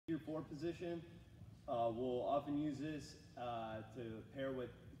four position. We'll often use this to pair with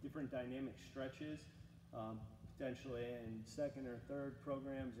different dynamic stretches, potentially in second or third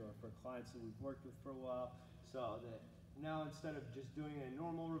programs or for clients that we've worked with for a while. So that now instead of just doing a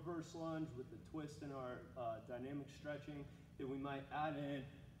normal reverse lunge with the twist in our dynamic stretching, that we might add in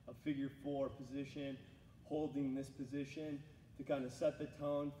a figure four position, holding this position to kind of set the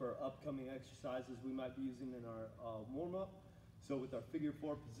tone for upcoming exercises we might be using in our warm-up. So with our figure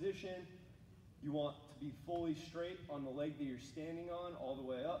four position, you want to be fully straight on the leg that you're standing on all the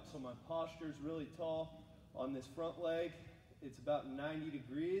way up. So my posture is really tall on this front leg. It's about 90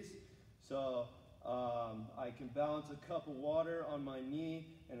 degrees. So I can balance a cup of water on my knee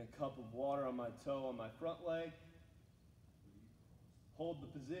and a cup of water on my toe on my front leg. Hold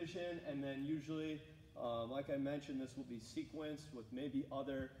the position, and then usually, like I mentioned, this will be sequenced with maybe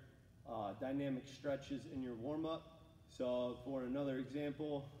other dynamic stretches in your warm-up. So for another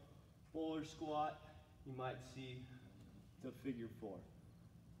example, bowler squat, you might see the figure four.